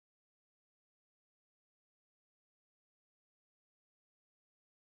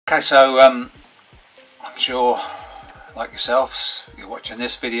Okay, so I'm sure, like yourselves, you're watching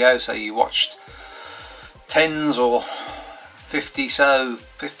this video, so you watched tens or 50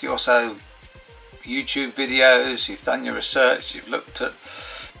 or so YouTube videos, you've done your research, you've looked at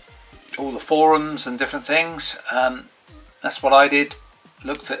all the forums and different things. That's what I did,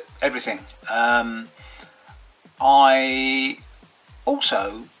 looked at everything. I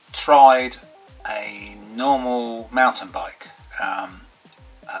also tried a normal mountain bike.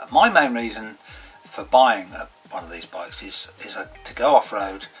 My main reason for buying one of these bikes is to go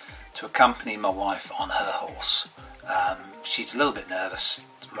off-road to accompany my wife on her horse. She's a little bit nervous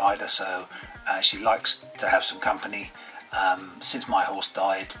rider, so she likes to have some company. Since my horse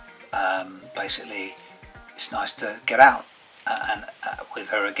died, basically it's nice to get out and with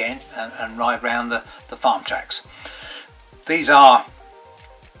her again and ride around the farm tracks. These are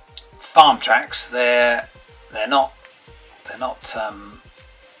farm tracks. They're not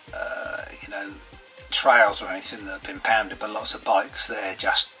you know, trails or anything that have been pounded by lots of bikes. They're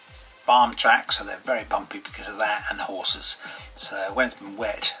just farm tracks, so they're very bumpy because of that, and horses. So when it's been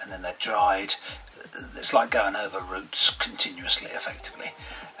wet and then they're dried, it's like going over roots continuously, effectively.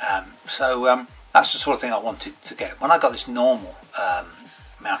 So that's the sort of thing I wanted to get. When I got this normal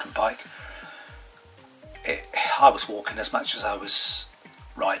mountain bike, I was walking as much as I was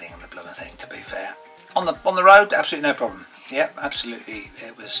riding the blooming thing, to be fair. On the road, absolutely no problem. Yep, absolutely,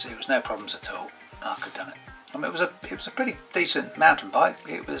 it was no problems at all. I could have done it. I mean, it was a pretty decent mountain bike.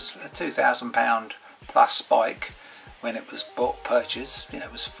 It was a £2,000 plus bike when it was purchased. You know,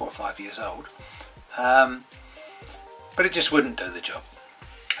 it was 4 or 5 years old, but it just wouldn't do the job.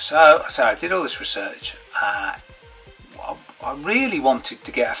 So I did all this research. I really wanted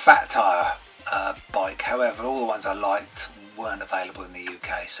to get a fat tyre bike. However, all the ones I liked weren't available in the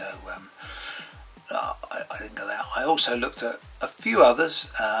UK, so I didn't go there. I also looked at a few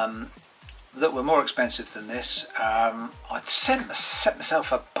others that were more expensive than this. I'd set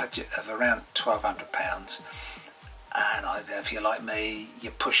myself a budget of around £1,200, and if you're like me,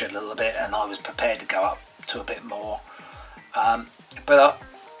 you push it a little bit, and I was prepared to go up to a bit more. But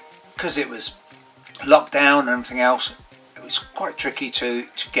because it was locked down and everything else, it was quite tricky to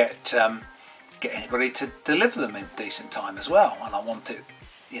get anybody to deliver them in decent time as well. And I wanted,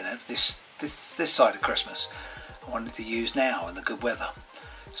 you know, this side of Christmas, I wanted to use now in the good weather.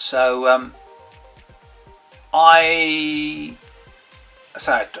 So I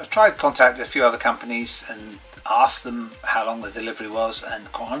tried contacting a few other companies and asked them how long the delivery was,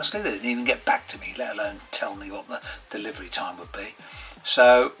 and quite honestly, they didn't even get back to me, let alone tell me what the delivery time would be.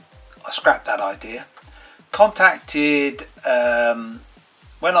 So I scrapped that idea. Contacted,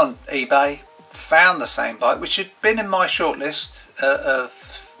 went on eBay, found the same bike, which had been in my shortlist of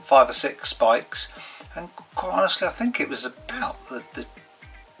 5 or 6 bikes, and quite honestly, I think it was about the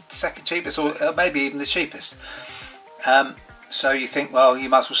second cheapest, or maybe even the cheapest. So you think, well, you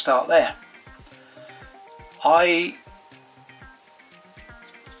might as well start there. I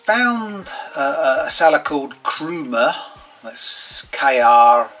found a seller called Krumr. That's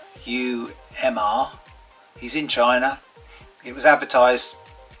Krumr. He's in China. It was advertised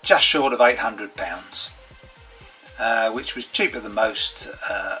just short of £800, which was cheaper than most.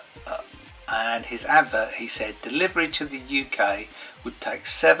 And his advert, he said, delivery to the UK would take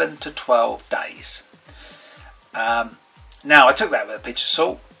 7 to 12 days. Now, I took that with a pinch of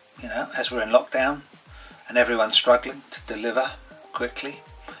salt, you know, as we're in lockdown and everyone's struggling to deliver quickly,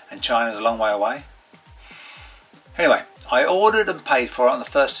 and China's a long way away. Anyway, I ordered and paid for it on the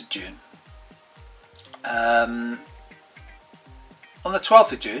 1st of June. On the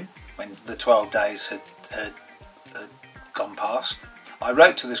 12th of June, when the 12 days had gone past, I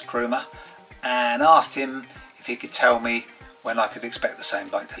wrote to this Krumr and asked him if he could tell me when I could expect the same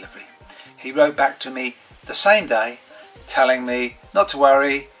bike delivery. He wrote back to me the same day, telling me not to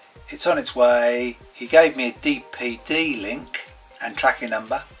worry, it's on its way. He gave me a DPD link and tracking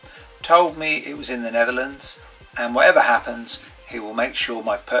number, told me it was in the Netherlands, and whatever happens, he will make sure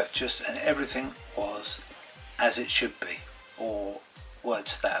my purchase and everything was as it should be, or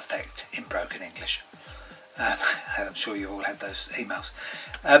words to that effect in broken English. I'm sure you all had those emails.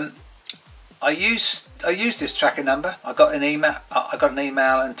 I used this tracking number. I got an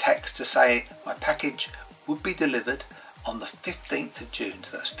email and text to say my package would be delivered on the 15th of June.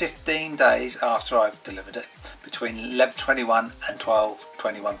 So that's 15 days after I've delivered it, between 11:21 and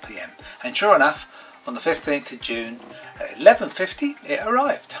 12:21 PM. And sure enough, on the 15th of June at 11:50, it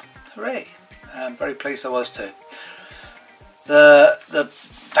arrived. Hooray! I'm very pleased I was too. The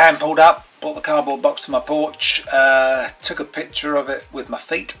van pulled up, brought the cardboard box to my porch, took a picture of it with my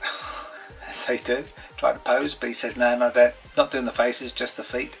feet, as they do, try to pose, but he said no, not doing the faces, just the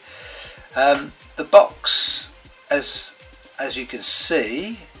feet. The box, as you can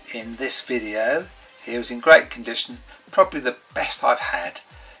see in this video here, was in great condition, probably the best I've had,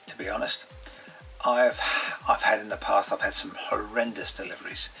 to be honest. I've had in the past, I've had some horrendous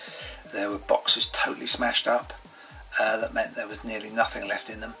deliveries. There were boxes totally smashed up, that meant there was nearly nothing left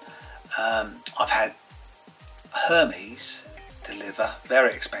in them. I've had Hermes deliver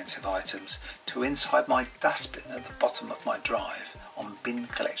very expensive items to inside my dustbin at the bottom of my drive on bin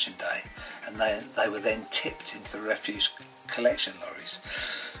collection day, and they were then tipped into the refuse collection lorries.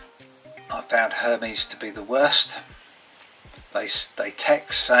 I found Hermes to be the worst. They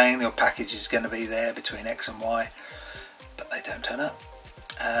text saying your package is going to be there between X and Y, but they don't turn up.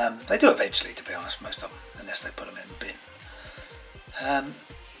 They do eventually, to be honest, most of them, unless they put them in the bin.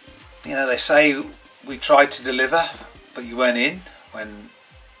 You know, they say we tried to deliver, but you weren't in when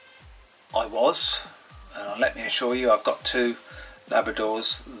I was. And let me assure you, I've got 2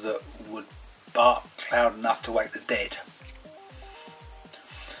 Labradors that would bark loud enough to wake the dead.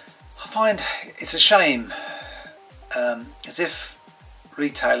 I find it's a shame, as if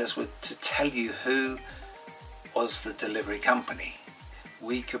retailers were to tell you who was the delivery company.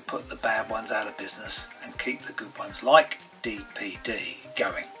 We could put the bad ones out of business and keep the good ones like DPD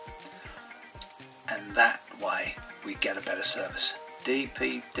going, and that way we get a better service.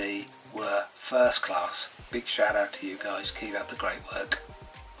 DPD were first class. Big shout out to you guys, keep up the great work.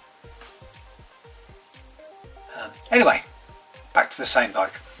 Anyway, back to the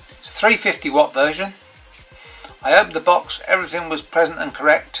Samebike. It's a 350 watt version. I opened the box, everything was present and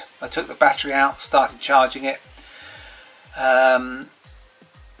correct. I took the battery out, started charging it,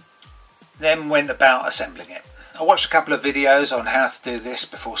 then went about assembling it. I watched a couple of videos on how to do this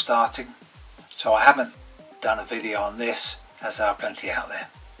before starting, so I haven't done a video on this, as there are plenty out there.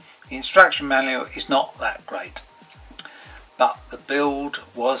 The instruction manual is not that great, but the build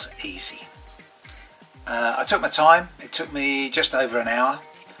was easy. I took my time. It took me just over an hour.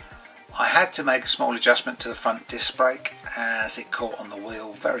 I had to make a small adjustment to the front disc brake as it caught on the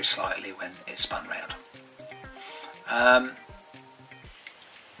wheel very slightly when it spun round.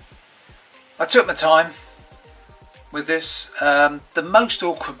 I took my time with this. The most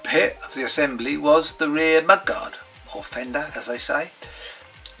awkward bit of the assembly was the rear mudguard, or fender as they say.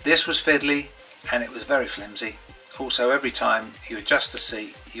 This was fiddly and it was very flimsy. Also, every time you adjust the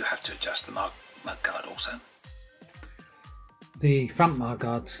seat you have to adjust the mudguard also. The front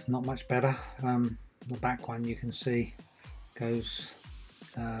mudguard's not much better. The back one, you can see, goes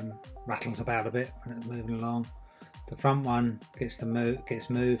rattles about a bit when it's moving along. The front one gets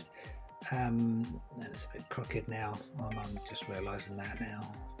moved. And it's a bit crooked now. I'm just realising that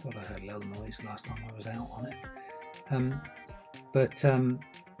now. Thought I heard a little noise last time I was out on it.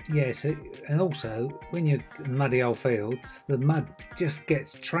 Yeah, so, and also when you're in muddy old fields, the mud just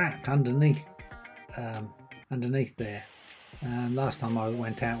gets trapped underneath there. Last time I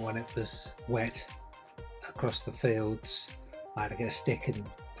went out when it was wet across the fields, I had to get a stick and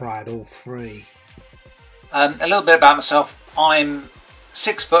pry it all free. A little bit about myself. I'm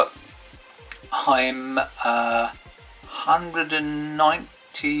 6 foot. I'm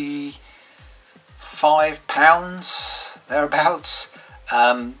 195 pounds, thereabouts.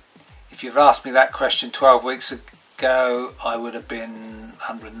 If you've asked me that question 12 weeks ago, I would have been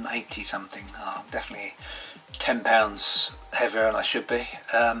 180 something. Definitely 10 pounds heavier than I should be,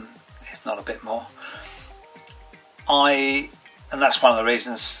 if not a bit more. And that's one of the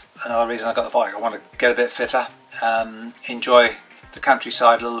reasons, another reason I got the bike. I want to get a bit fitter, enjoy the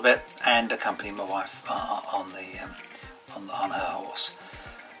countryside a little bit, and accompany my wife on her horse.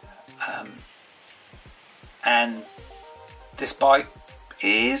 And this bike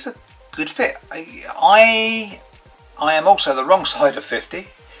is a good fit. I am also the wrong side of 50.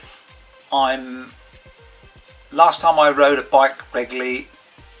 Last time I rode a bike regularly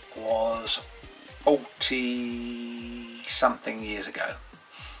was 40 something years ago,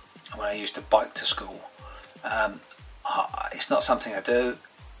 when I used to bike to school. It's not something I do,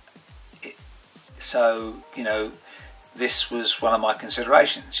 so you know, this was one of my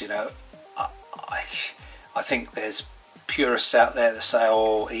considerations. You know, I think there's purists out there that say,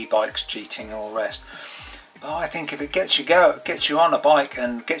 oh, e-bikes, cheating and all the rest, but I think if it gets you on a bike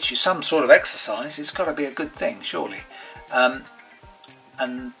and gets you some sort of exercise, it's got to be a good thing, surely. And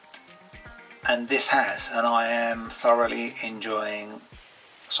this has, and I am thoroughly enjoying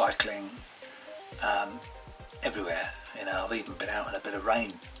cycling everywhere. You know, I've even been out in a bit of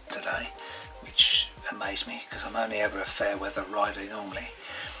rain today, which amazed me because I'm only ever a fair weather rider normally.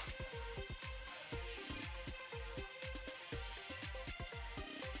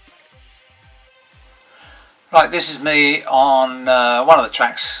 Right, this is me on one of the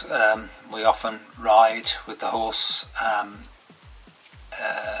tracks we often ride with the horse.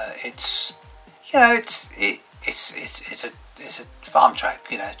 It's a farm track,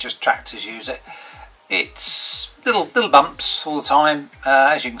 just tractors use it. It's little bumps all the time,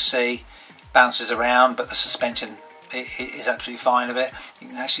 as you can see, bounces around, but the suspension is absolutely fine of it. You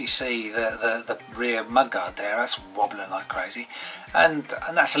can actually see the rear mudguard there, that's wobbling like crazy, and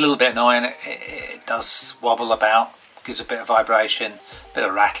that's a little bit annoying. It does wobble about, gives a bit of vibration, a bit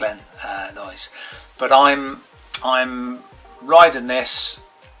of rattling noise. But I'm riding this,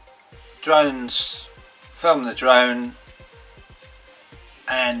 filming the drone,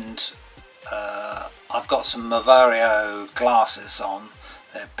 and I've got some Mavario glasses on,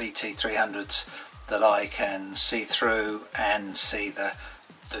 they're BT 300s, that I can see through and see the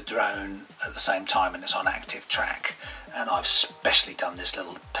drone at the same time, and it's on active track. And I've specially done this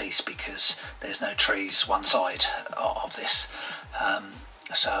little piece because there's no trees one side of this,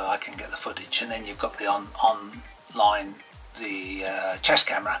 so I can get the footage. And then you've got the online chest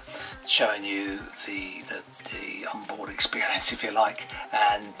camera showing you the onboard experience, if you like,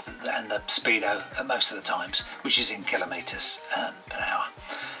 and the speedo at most of the times, which is in kilometres per hour.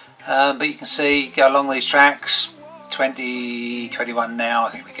 But you can see, go along these tracks, 20, 21 now, I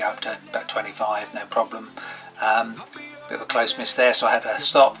think we go up to about 25, no problem. Bit of a close miss there, so I had to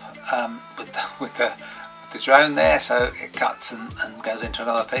stop with the drone there, so it cuts and goes into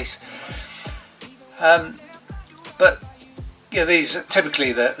another piece. But yeah, these are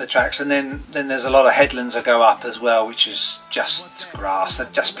typically the tracks, and then there's a lot of headlands that go up as well, which is just grass.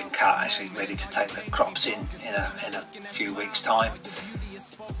 They've just been cut, actually ready to take the crops in a few weeks' time.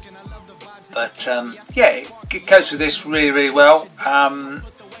 But yeah, it copes with this really well.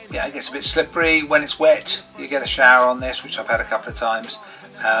 Yeah, it gets a bit slippery when it's wet. You get a shower on this, which I've had a couple of times.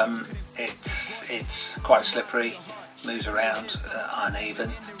 It's quite slippery, moves around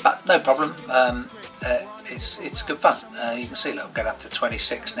uneven, but no problem. It's good fun. You can see, look, get up to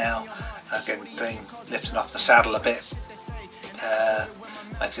 26 now. Lifting off the saddle a bit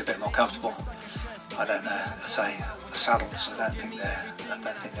makes it a bit more comfortable. I don't know, say saddles. I don't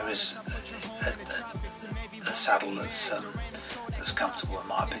think there is a saddle that's comfortable, in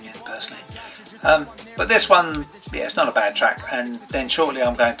my opinion, personally. But this one, yeah, it's not a bad track. And then shortly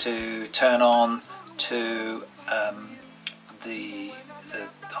I'm going to turn on to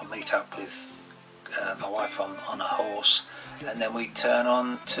I'll meet up with my wife on a horse, and then we turn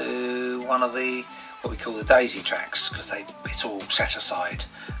on to one of what we call the daisy tracks, because it's all set aside,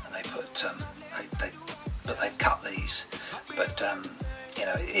 and they put they've cut these, but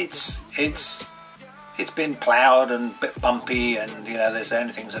it's been ploughed and a bit bumpy, and there's the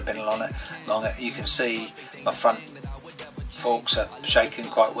only things that have been along it. You can see my front forks are shaking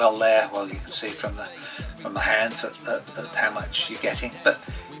quite well there. Well, you can see from the hands at how much you're getting, but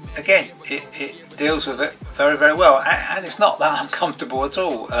again, it deals with it very, very well, and it's not that uncomfortable at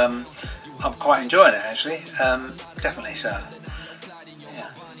all. I'm quite enjoying it, actually, definitely. So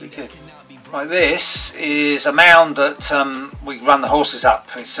yeah, pretty good. Right, this is a mound that we run the horses up.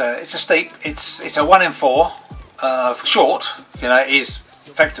 It's a steep. It's a 1 in 4, short. It is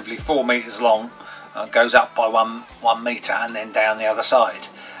effectively 4 meters long. Goes up by 1 meter and then down the other side.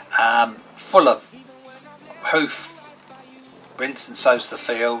 Full of hoof rinse, and so's the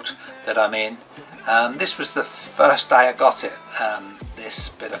field that I'm in. This was the first day I got it. This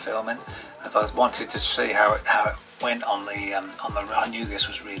bit of filming, as I wanted to see how it went on the I knew this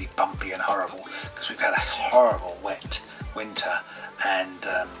was really bumpy and horrible, because we've had a horrible wet winter, and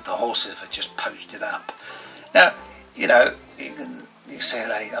the horses have just poached it up. Now, you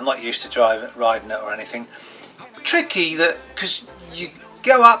say, I'm not used to riding it or anything. Tricky that, because you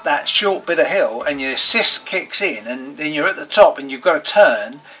go up that short bit of hill and your assist kicks in, and then you're at the top and you've got to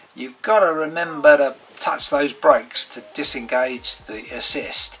turn. You've got to remember to touch those brakes to disengage the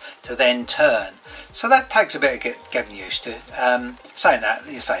assist to then turn. So that takes a bit of getting used to. Saying that,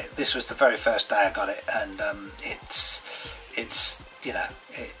 this was the very first day I got it, and it's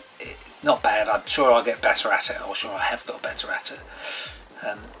not bad. I'm sure I'll get better at it, or sure I have got better at it.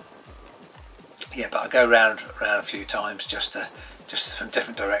 Yeah, but I go round a few times just from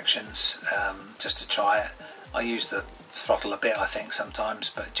different directions, just to try it. I use the throttle a bit, I think, sometimes,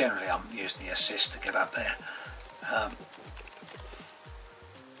 but generally I'm using the assist to get up there.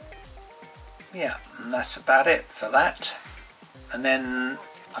 Yeah, and that's about it for that. And then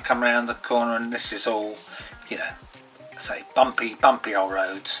I come around the corner, and this is all, say bumpy old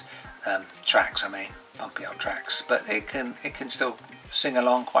roads, tracks. I mean, bumpy old tracks, but it can still sing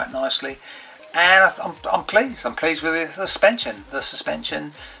along quite nicely. And I'm pleased. I'm pleased with the suspension. The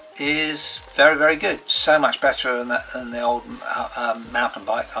suspension is very, very good. So much better than the old mountain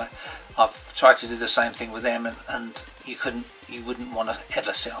bike. I've tried to do the same thing with them, and you wouldn't want to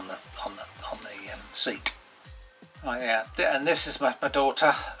ever sit on the seat. Oh yeah, and this is my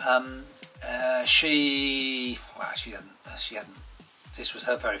daughter. She hadn't. This was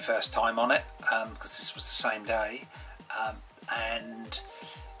her very first time on it, because this was the same day, and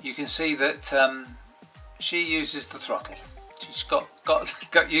you can see that she uses the throttle. She's got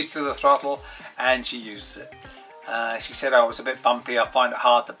used to the throttle, and she uses it. She said, "Oh, it was a bit bumpy. I find it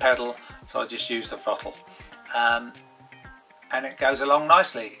hard to pedal, so I just use the throttle." And it goes along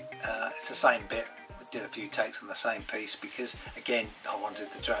nicely. It's the same bit. We did a few takes on the same piece because, again, I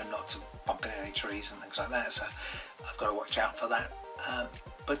wanted the drone not to bump in any trees and things like that, so I've got to watch out for that.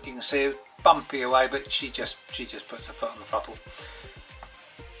 But you can see it bumpy away, but she just puts the foot on the throttle.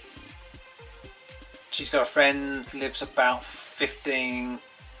 She's got a friend, lives about 15k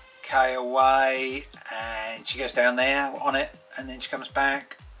away, and she goes down there on it, and then she comes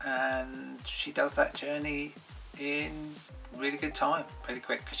back, and she does that journey in really good time, really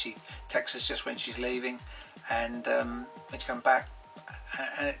quick, because she texts us just when she's leaving, and when she comes back,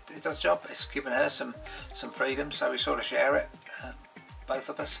 and it does the job. It's given her some freedom, so we sort of share it, both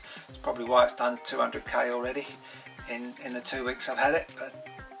of us. It's probably why it's done 200k already in the 2 weeks I've had it, but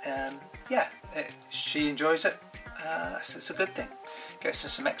yeah, she enjoys it. It's a good thing. Gets her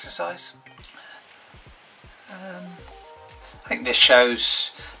some exercise. I think this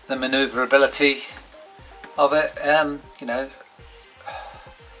shows the manoeuvrability of it. You know,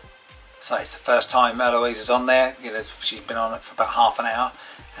 so it's the first time Eloise is on there. You know, she's been on it for about half an hour,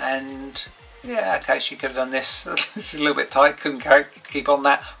 and yeah, okay, she could have done this. This is a little bit tight. Couldn't keep on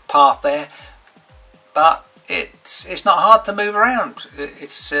that path there, but it's not hard to move around.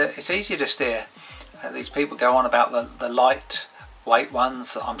 It's easy to steer. These people go on about the lightweight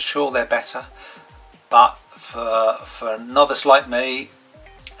ones. I'm sure they're better, but for a novice like me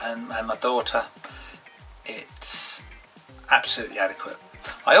and my daughter, it's absolutely adequate.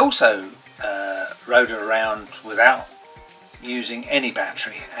 I also rode her around without using any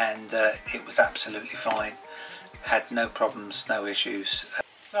battery, and it was absolutely fine. Had no problems, no issues.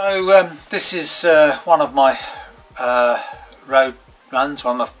 So this is one of my road runs,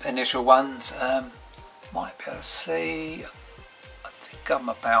 one of my initial ones. Might be able to see, I think I'm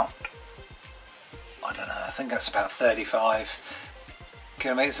about, I don't know, I think that's about 35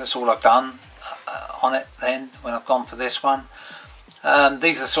 kilometres. That's all I've done on it then when I've gone for this one.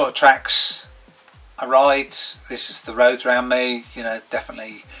 These are the sort of tracks I ride. This is the roads around me, you know,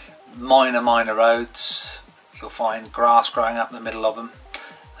 definitely minor roads. You'll find grass growing up in the middle of them,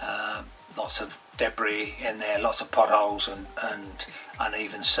 lots of debris in there, lots of potholes and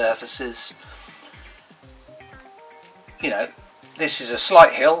uneven surfaces. You know, this is a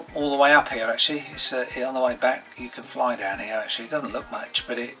slight hill all the way up here. Actually, it's on the way back. You can fly down here. Actually, it doesn't look much,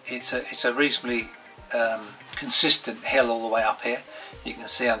 but it's a reasonably consistent hill all the way up here. You can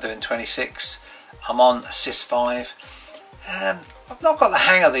see I'm doing 26. I'm on assist 5. I've not got the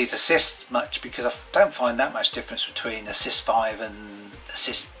hang of these assists much because I don't find that much difference between assist 5 and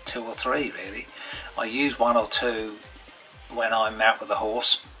assist 2 or 3 really. I use 1 or 2 when I'm out with the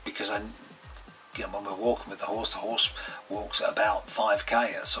horse, because you know, when we're walking with the horse walks at about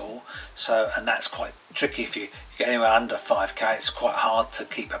 5k, that's all. So, and that's quite tricky. If you get anywhere under 5k, it's quite hard to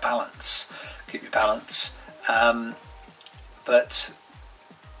keep your balance. But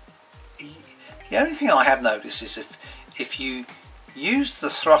the only thing I have noticed is if you use the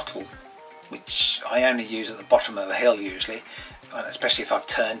throttle, which I only use at the bottom of a hill usually, especially if I've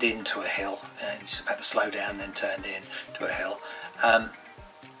turned into a hill and just had to slow down and then turned into a hill.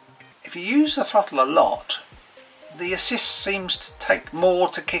 If you use the throttle a lot, the assist seems to take more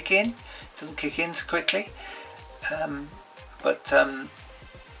to kick in. It doesn't kick in so quickly. But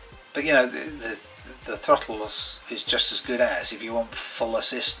you know, the throttle is just as good as, if you want full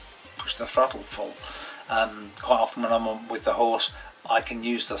assist, push the throttle full. Quite often when I'm on with the horse, I can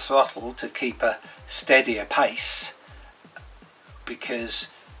use the throttle to keep a steadier pace, because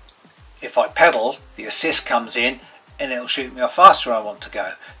if I pedal, the assist comes in and it'll shoot me off faster where I want to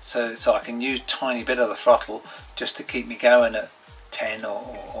go. So I can use a tiny bit of the throttle just to keep me going at 10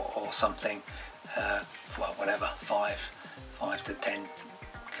 or something, well, whatever, 5 to 10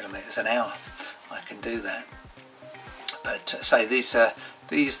 kilometres an hour. I can do that. But say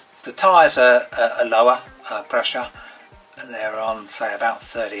the tyres are lower pressure. They're on, say, about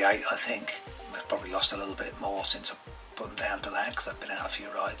 38, I think. I've probably lost a little bit more since I put them down to that, because I've been out a few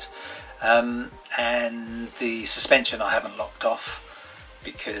rides. And the suspension I haven't locked off,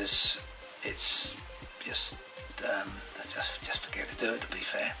 because it's just just forget to do it, to be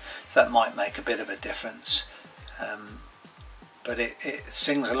fair. So that might make a bit of a difference, but it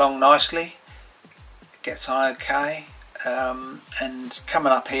sings along nicely, it gets on okay. And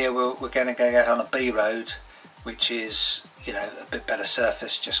coming up here we're going to go out on a B road, which is, you know, a bit better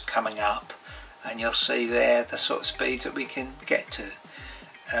surface just coming up, and you'll see there the sort of speeds that we can get to.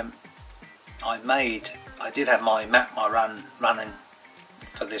 I did have my map running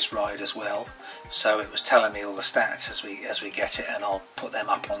for this ride as well, so it was telling me all the stats as we get it, and I'll put them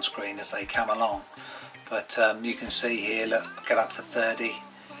up on screen as they come along. But you can see here, look, get up to 30,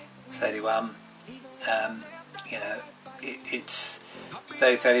 31, you know, it's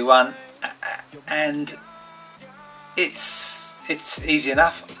 30, 31, and it's easy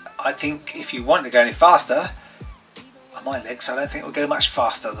enough. I think if you want to go any faster, on my legs, I don't think we'll go much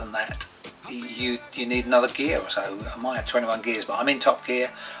faster than that. You need another gear or so. I might have 21 gears, but I'm in top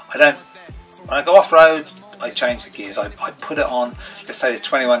gear. When I go off-road, I change the gears. I put it on, let's say there's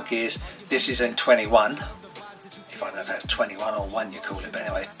 21 gears, this is in 21. If I don't know if that's 21 or 1 you call it, but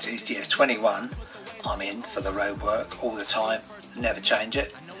anyway, it's 21. I'm in for the road work all the time, never change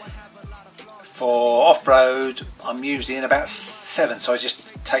it. For off-road, I'm usually in about 7, so I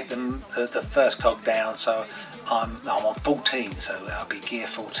just take the first cog down, so I'm on 14, so that'll be gear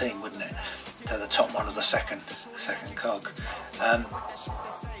 14, wouldn't it? To the top one of the second cog.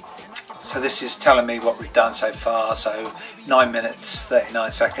 So this is telling me what we've done so far. So 9 minutes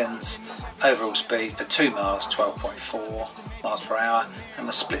 39 seconds, overall speed for 2 miles 12.4 miles per hour, and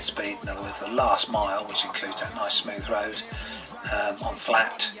the split speed, in other words the last mile, which includes that nice smooth road, on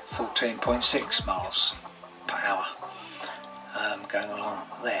flat, 14.6 miles per hour, going along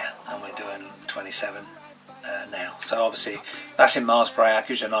there, and we're doing 27 now. So obviously that's in miles per hour,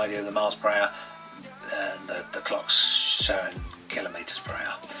 gives you an idea of the miles per hour, and the clock's showing kilometres per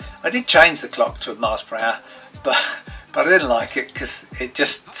hour. I did change the clock to miles per hour, but I didn't like it because it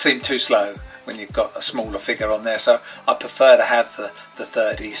just seemed too slow when you've got a smaller figure on there, so I prefer to have the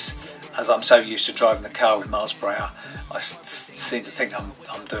 30s, as I'm so used to driving the car with miles per hour. I seem to think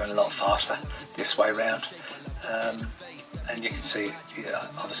I'm doing a lot faster this way round. And you can see,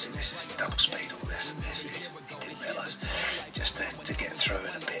 obviously this is double speed, all this, if you didn't realise, just to get through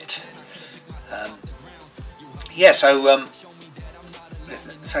it a bit. Yeah, so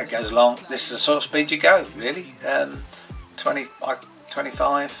it goes along. This is the sort of speed you go, really. 25.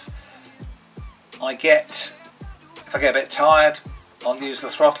 If I get a bit tired, I'll use the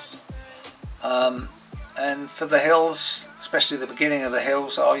throttle. And for the hills, especially the beginning of the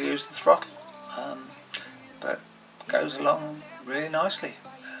hills, I'll use the throttle. But goes along really nicely,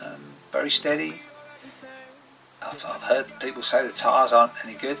 very steady. I've heard people say the tyres aren't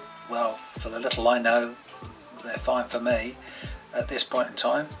any good. Well, for the little I know, they're fine for me at this point in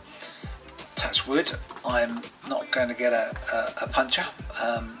time. Touch wood, I'm not going to get a puncture.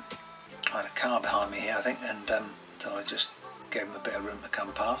 I had a car behind me here, I think, and so I just gave him a bit of room to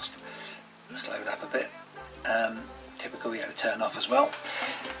come past. Slowed up a bit. Typical, you had to turn off as well.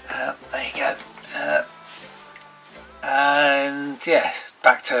 There you go. And yeah,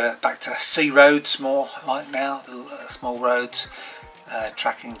 back to C roads more like now, small roads,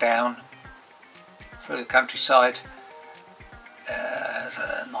 tracking down through the countryside. There's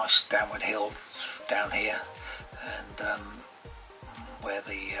a nice downward hill down here, and where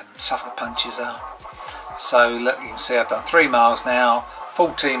the sucker punches are. So look, you can see I've done 3 miles now.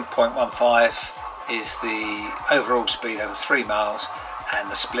 14.15 is the overall speed over 3 miles, and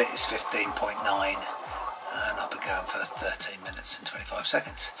the split is 15.9, and I've been going for 13 minutes and 25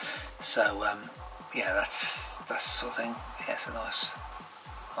 seconds. So yeah, that's the sort of thing. Yeah, it's a nice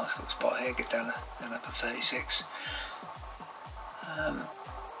little spot here. Get down up to 36.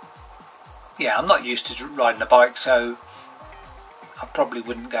 Yeah, I'm not used to riding a bike, so I probably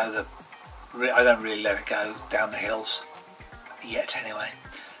wouldn't go I don't really let it go down the hills yet, anyway.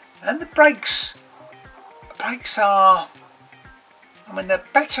 And the brakes are, I mean, they're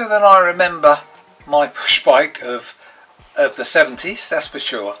better than I remember my push bike of the 70s, that's for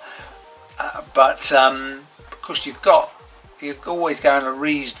sure. But because you're always going at a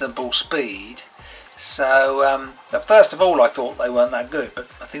reasonable speed. So first of all, I thought they weren't that good, but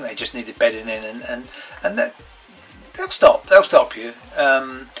I think they just needed bedding in, and they'll stop you.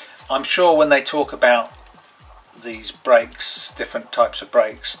 I'm sure when they talk about these brakes, different types of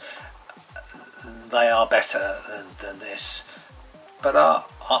brakes, they are better than this. But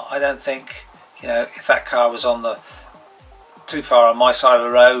I don't think, you know, if that car was on too far on my side of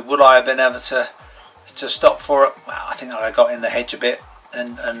the road, would I have been able to stop for it? Well, I think I got in the hedge a bit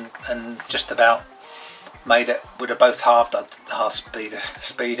and just about made it. Would have both halved the half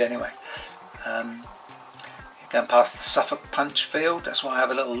speed anyway. going past the Suffolk Punch field. That's why I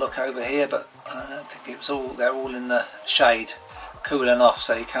have a little look over here, but I don't think it was all, they're all in the shade, cooling off,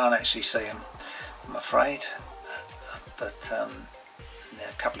 so you can't actually see them, I'm afraid. But yeah,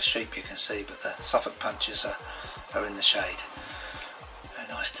 a couple of sheep you can see, but the Suffolk Punches are in the shade. Very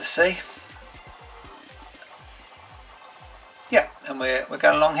nice to see. Yeah, and we're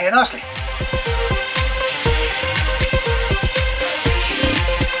going along here nicely.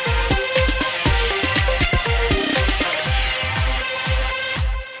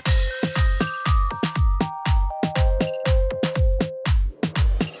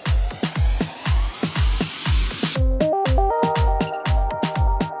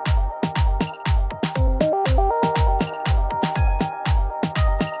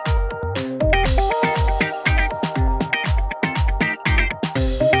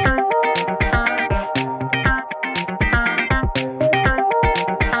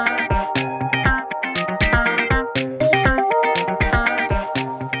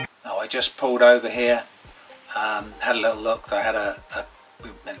 Just pulled over here, had a little look. They had it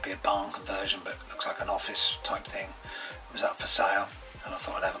was meant to be a barn conversion, but it looks like an office type thing. It was up for sale, and I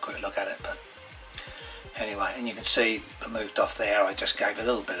thought I'd have a quick look at it. But anyway, and you can see I moved off there. I just gave a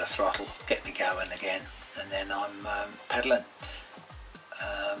little bit of throttle, get me going again, and then I'm pedalling.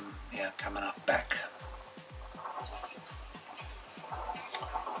 Yeah, coming up back.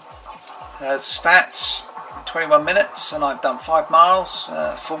 There's stats. 21 minutes, and I've done 5 miles,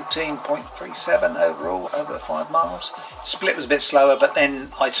 14.37 overall over the 5 miles. Split was a bit slower, but then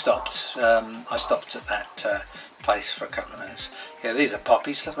I stopped. I stopped at that place for a couple of minutes. Yeah, these are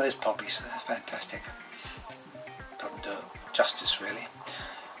poppies. Look at those poppies. They're fantastic. Doesn't do it justice really.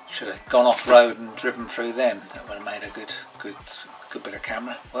 Should have gone off road and driven through them. That would have made a good bit of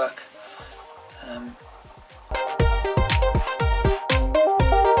camera work.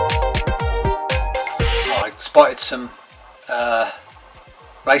 I spotted some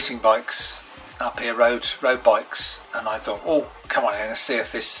racing bikes up here, road bikes, and I thought, oh, come on, let's see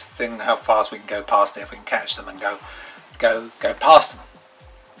if this thing, how fast we can go past it, if we can catch them and go past them.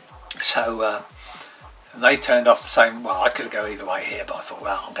 So they turned off the same. Well, I could go either way here, but I thought,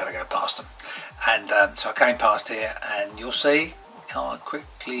 well, I'm going to go past them, and so I came past here, and you'll see I'll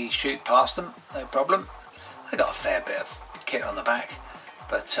quickly shoot past them, no problem. They got a fair bit of kit on the back,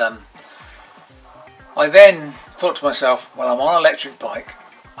 but I then thought to myself, well, I'm on an electric bike.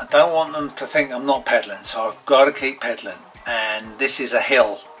 I don't want them to think I'm not pedalling, so I've got to keep pedalling. And this is a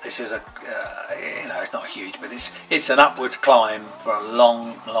hill. This is a, you know, it's not huge, but it's an upward climb for a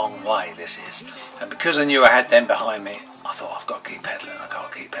long, long way. This is, and because I knew I had them behind me, I thought I've got to keep pedaling. I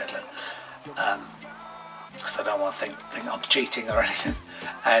can't keep pedaling because I don't want to think I'm cheating or anything.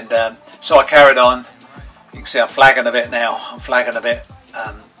 And so I carried on. You can see I'm flagging a bit now. I'm flagging a bit.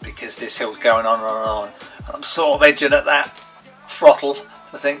 Because this hill's going on and on, and I'm sort of edging at that throttle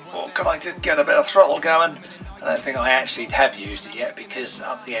to think, well, can I just get a bit of throttle going? I don't think I actually have used it yet, because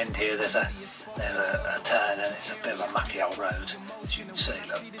up the end here there's a turn, and it's a bit of a mucky old road, as you can see.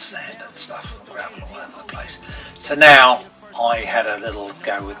 Look, sand and stuff, and gravel all over the place. So now I had a little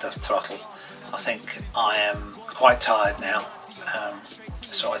go with the throttle. I think I am quite tired now,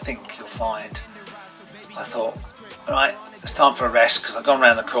 so I think you'll find, I thought, right, it's time for a rest, because I've gone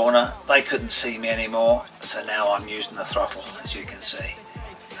around the corner. They couldn't see me anymore, so now I'm using the throttle, as you can see.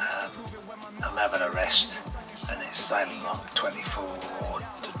 I'm having a rest, and it's sailing along 24,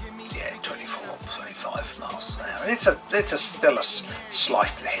 25 miles an hour. It's still a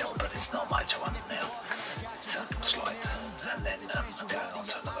slight hill, but it's not much of one now. It's slight, and then I'm going on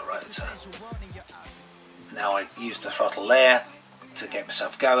to another road. So now I use the throttle there to get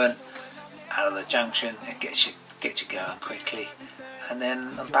myself going out of the junction. It gets you going quickly, and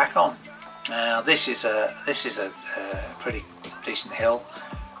then I'm back on. Now this is a pretty decent hill.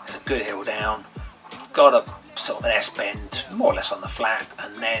 It's a good hill down. Got a sort of an S-bend, more or less on the flat,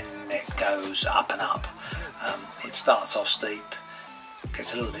 and then it goes up and up. It starts off steep,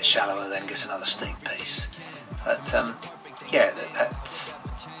 gets a little bit shallower, then gets another steep piece. But yeah, that's,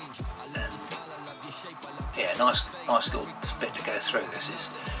 and yeah, nice little bit to go through. This is.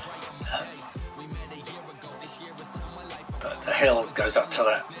 But the hill goes up to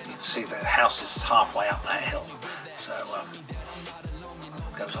that. You can see the house is halfway up that hill, so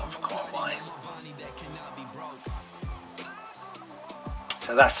it goes on for quite a while.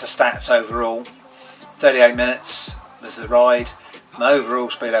 So that's the stats overall. 38 minutes was the ride. My overall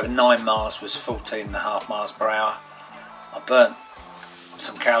speed over 9 miles was 14.5 miles per hour. I burnt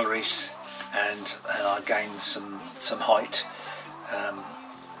some calories, and I gained some height.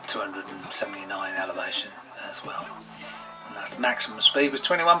 279 elevation as well. And that's maximum speed was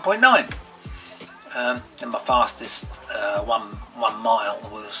 21.9. and my fastest 1 mile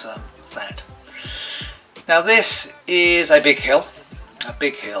was that. Now this is a big hill,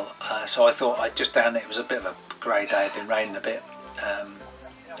 so I thought I'd just down it. It was a bit of a grey day, it had been raining a bit.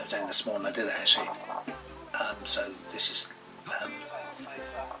 It was only this morning I did it actually. So this is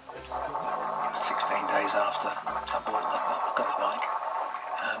 16 days after I got the bike.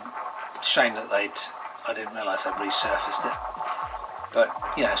 Shame that I didn't realise they'd resurfaced it. But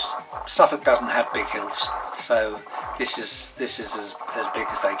you know, Suffolk doesn't have big hills, so this is as big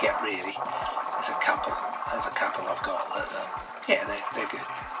as they get really. There's a couple I've got that yeah, they're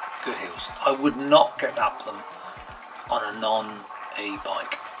good hills. I would not get up them on a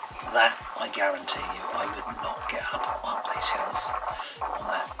non-e-bike. That I guarantee you, I would not get up these hills on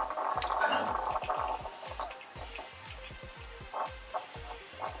that.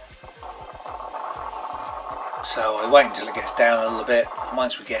 So I wait until it gets down a little bit, and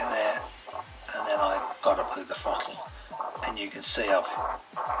once we get there, and then I've got to put the throttle, and you can see I've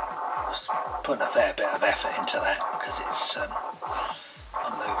put a fair bit of effort into that because it's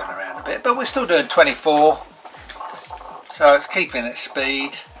I'm moving around a bit, but we're still doing 24, so it's keeping its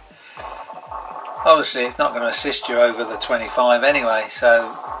speed. Obviously it's not going to assist you over the 25 anyway,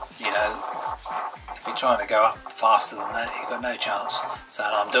 so you know, if you're trying to go up faster than that, you've got no chance. So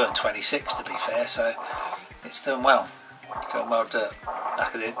I'm doing 26 to be fair, so it's doing well. It's doing well to do it.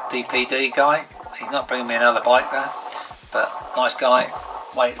 Look at the DPD guy, he's not bringing me another bike there, but nice guy,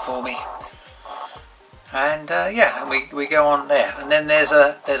 waited for me. And yeah, and we go on there, and then there's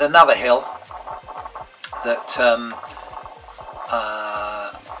another hill that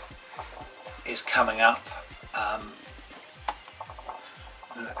is coming up.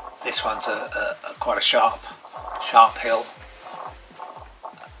 This one's quite a sharp hill.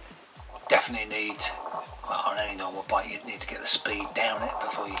 Definitely need, well, on any normal bike you'd need to get the speed down it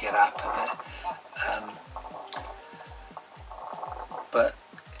before you get up a bit. But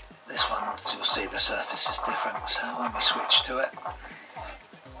this one, you'll see the surface is different, so when we switch to it,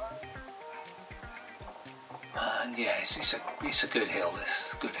 and yeah, it's a good hill.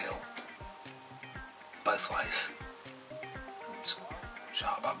 This good hill, both ways. It's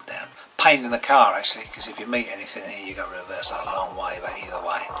sharp up and down. Pain in the car actually, because if you meet anything here, you got to reverse a long way, but either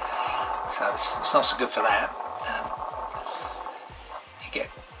way, so it's not so good for that. You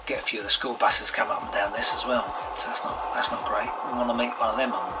get a few of the school buses come up and down this as well, so that's not great. We want to meet one of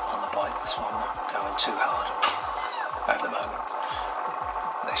them on the bike. That's why I'm not going too hard at the moment.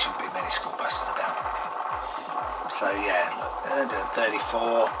 There shouldn't be many school buses about. So yeah, look, they're doing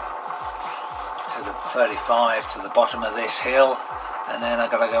 34 to the 35 to the bottom of this hill, and then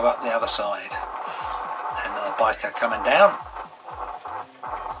I've got to go up the other side. Another biker coming down.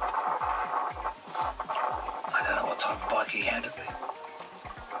 I don't know what type of bike he had.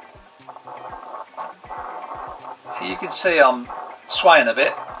 You can see I'm swaying a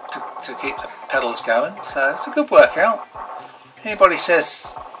bit to keep the pedals going, so it's a good workout. Anybody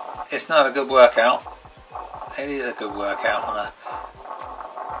says it's not a good workout, it is a good workout on a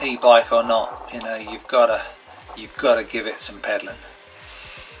e-bike or not. You know, you've got to give it some pedaling.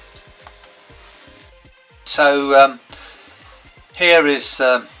 So here is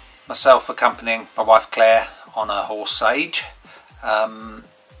myself accompanying my wife Claire on a horse Sage. The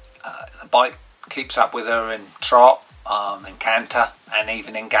bike keeps up with her in trot, in canter, and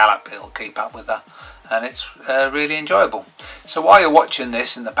even in gallop it'll keep up with her, and it's really enjoyable. So while you're watching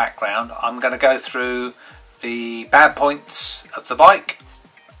this in the background, I'm going to go through the bad points of the bike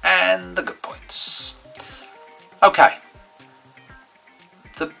and the good points. Okay,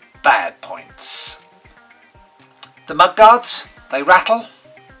 the bad points. The mudguards, they rattle,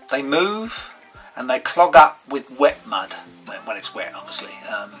 they move, and they clog up with wet mud, when it's wet obviously.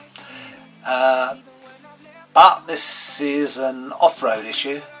 But this is an off-road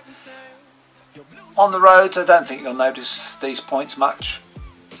issue. On the roads I don't think you'll notice these points much.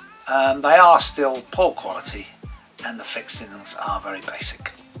 They are still poor quality and the fixings are very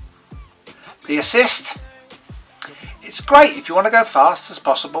basic. The assist, it's great if you want to go fast as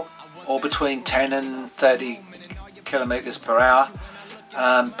possible, or between 10 and 30 kilometers per hour.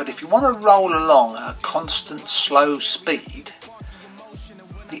 But if you want to roll along at a constant slow speed,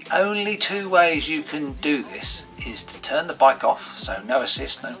 the only two ways you can do this is to turn the bike off, so no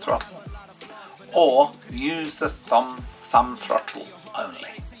assist, no throttle, or use the thumb throttle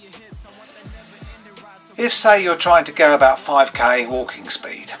only. If say you're trying to go about 5k walking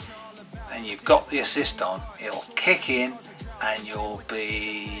speed and you've got the assist on, it'll kick in and you'll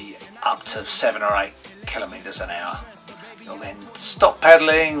be up to 7 or 8 kilometers an hour. You'll then stop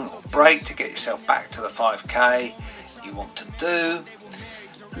pedaling or brake to get yourself back to the 5k you want to do,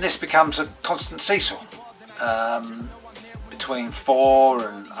 and this becomes a constant seesaw, between 4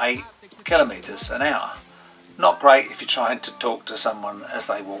 and 8 kilometres an hour. Not great if you're trying to talk to someone as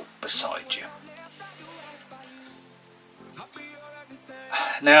they walk beside you.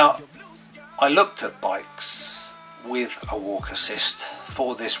 Now, I looked at bikes with a walk assist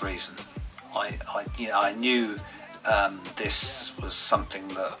for this reason. I knew this was something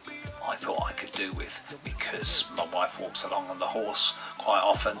that I thought I could do with, because my wife walks along on the horse quite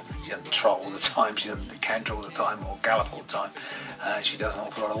often. She doesn't trot all the time, she doesn't canter all the time or gallop all the time. She does an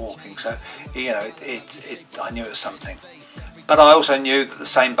awful lot of walking, so you know, I knew it was something. But I also knew that the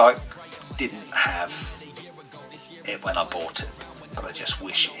Samebike didn't have it when I bought it, but I just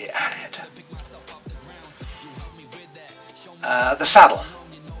wish it had. The saddle.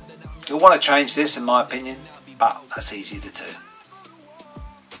 You'll want to change this in my opinion, but that's easy to do.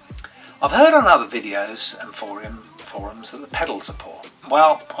 I've heard on other videos and forums that the pedals are poor.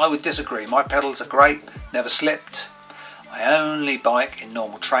 Well, I would disagree. My pedals are great, never slipped. I only bike in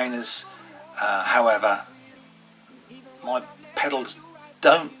normal trainers. However, my pedals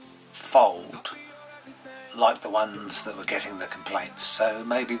don't fold like the ones that were getting the complaints. So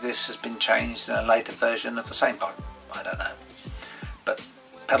maybe this has been changed in a later version of the Samebike. I don't know. But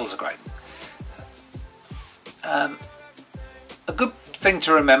pedals are great. A good thing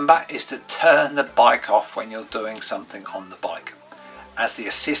to remember is to turn the bike off when you're doing something on the bike, as the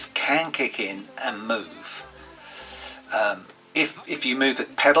assist can kick in and move. If you move the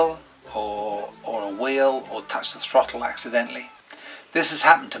pedal or a wheel or touch the throttle accidentally, this has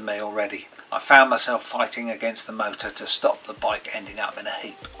happened to me already. I found myself fighting against the motor to stop the bike ending up in a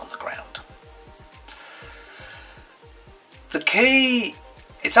heap on the ground. The key,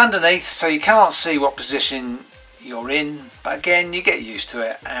 it's underneath, so you can't see what position you're in, but again, you get used to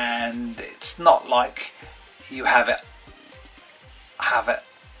it, and it's not like you have it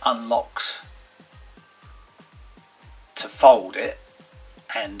unlocked to fold it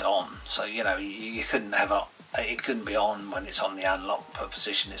and on. So you know, you couldn't have it couldn't be on when it's on the unlocked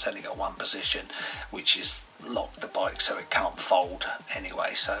position. It's only got one position, which is lock the bike, so it can't fold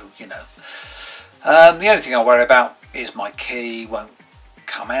anyway. So you know, the only thing I worry about is my key won't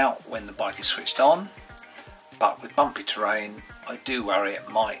come out when the bike is switched on. But with bumpy terrain, I do worry it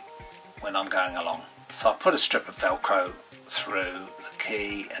might when I'm going along. So I've put a strip of Velcro through the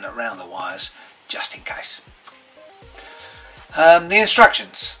key and around the wires, just in case. The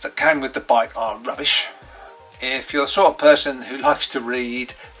instructions that came with the bike are rubbish. If you're the sort of person who likes to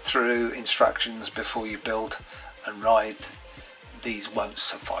read through instructions before you build and ride, these won't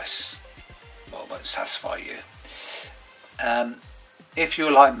suffice, well, won't satisfy you. If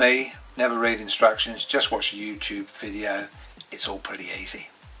you're like me, never read instructions, just watch a YouTube video, it's all pretty easy.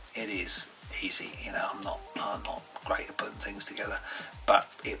 It is easy, you know. I'm not great at putting things together, but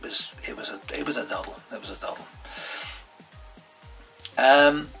it was a doddle. It was a doddle.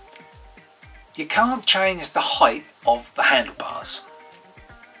 You can't change the height of the handlebars.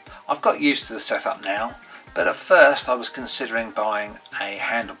 I've got used to the setup now, but at first I was considering buying a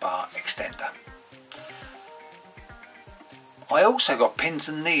handlebar extender. I also got pins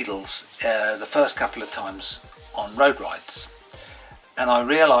and needles the first couple of times on road rides, and I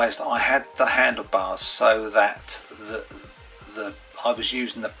realised I had the handlebars so that I was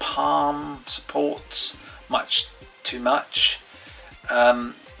using the palm supports much too much,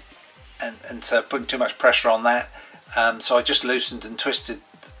 and so putting too much pressure on that. So I just loosened and twisted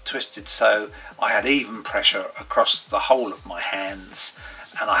so I had even pressure across the whole of my hands,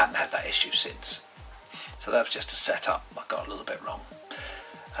 and I haven't had that issue since. So that was just a setup. I got a little bit wrong.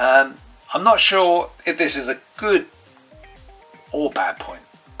 I'm not sure if this is a good or bad point,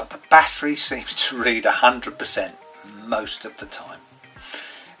 but the battery seems to read 100% most of the time.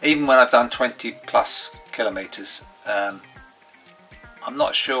 Even when I've done 20 plus kilometres, I'm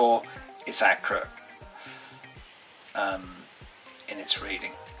not sure it's accurate in its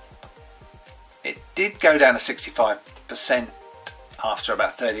reading. It did go down to 65% after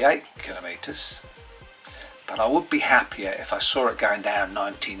about 38 kilometres. But I would be happier if I saw it going down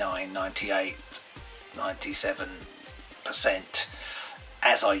 99, 98, 97%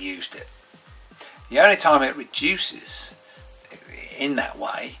 as I used it. The only time it reduces in that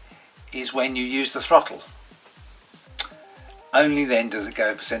way is when you use the throttle. Only then does it go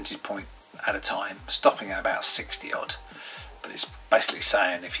a percentage point at a time, stopping at about 60 odd. But it's basically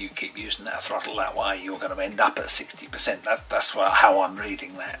saying if you keep using that throttle that way, you're going to end up at 60%. That's how I'm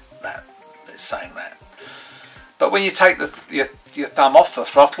reading that. It's saying that. But when you take your thumb off the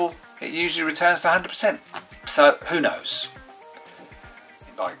throttle, it usually returns to 100%. So who knows?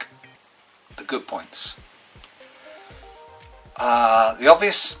 Like the good points. The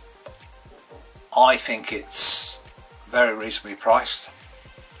obvious, I think it's very reasonably priced,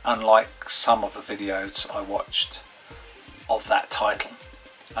 unlike some of the videos I watched of that title,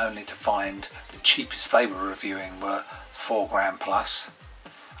 only to find the cheapest they were reviewing were £4 plus,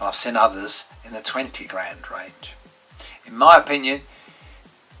 and I've seen others in the 20 grand range. In my opinion,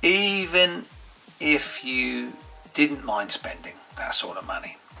 even if you didn't mind spending that sort of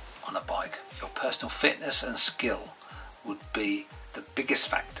money on a bike, your personal fitness and skill would be the biggest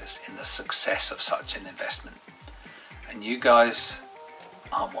factors in the success of such an investment. And you guys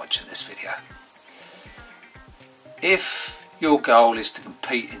aren't watching this video. If your goal is to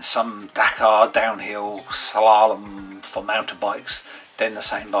compete in some Dakar downhill slalom for mountain bikes, then the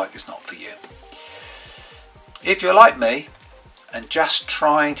Samebike is not for you. If you're like me and just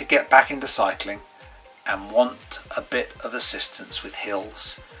trying to get back into cycling and want a bit of assistance with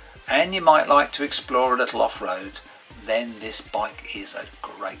hills, and you might like to explore a little off-road, then this bike is a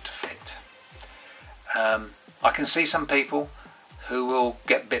great fit. I can see some people who will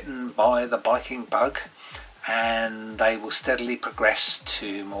get bitten by the biking bug and they will steadily progress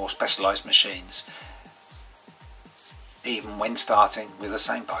to more specialised machines, even when starting with the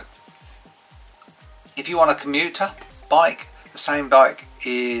Samebike. If you want a commuter bike, the Samebike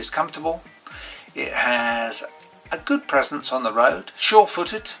is comfortable. It has a good presence on the road,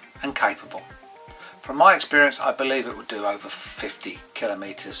 sure-footed and capable. From my experience, I believe it would do over 50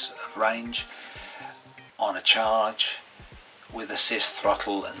 kilometres of range on a charge with assist,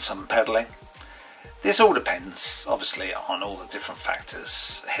 throttle and some pedalling. This all depends obviously on all the different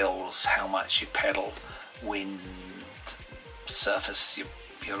factors: hills, how much you pedal, wind, surface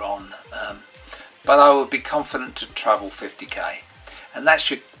you're on, but I would be confident to travel 50k, and that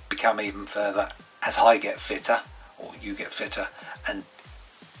should become even further as I get fitter, or you get fitter, and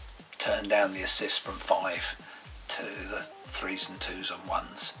turn down the assist from 5 to the 3s and 2s and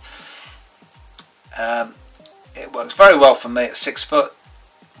 1s. It works very well for me at 6 foot,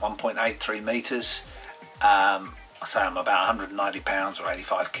 1.83 metres. I say I'm about 190 pounds or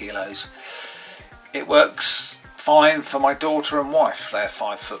 85 kilos. It works fine for my daughter and wife. They're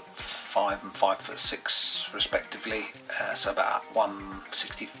 5'5" and 5'6" respectively, so about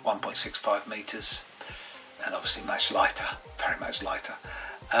 1.65 metres, and obviously much lighter, very much lighter.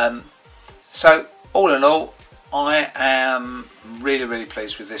 So all in all, I am really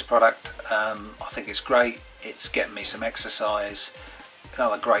pleased with this product. I think it's great. It's getting me some exercise.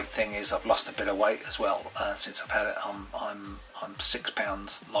 Another great thing is I've lost a bit of weight as well since I've had it. I'm 6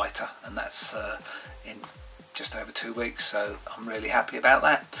 pounds lighter, and that's in just over 2 weeks, so I'm really happy about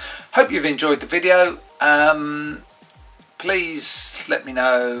that. Hope you've enjoyed the video. Please let me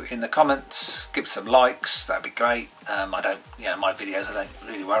know in the comments, give some likes, that'd be great. I don't, my videos, I don't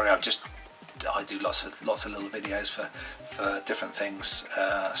really worry. I do lots of little videos for different things,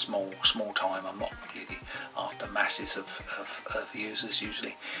 small time. I'm not really after masses of users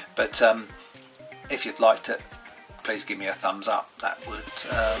usually, but if you've liked it, please give me a thumbs up. That would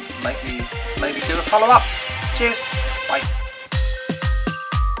make me maybe do a follow-up. Cheers, bye.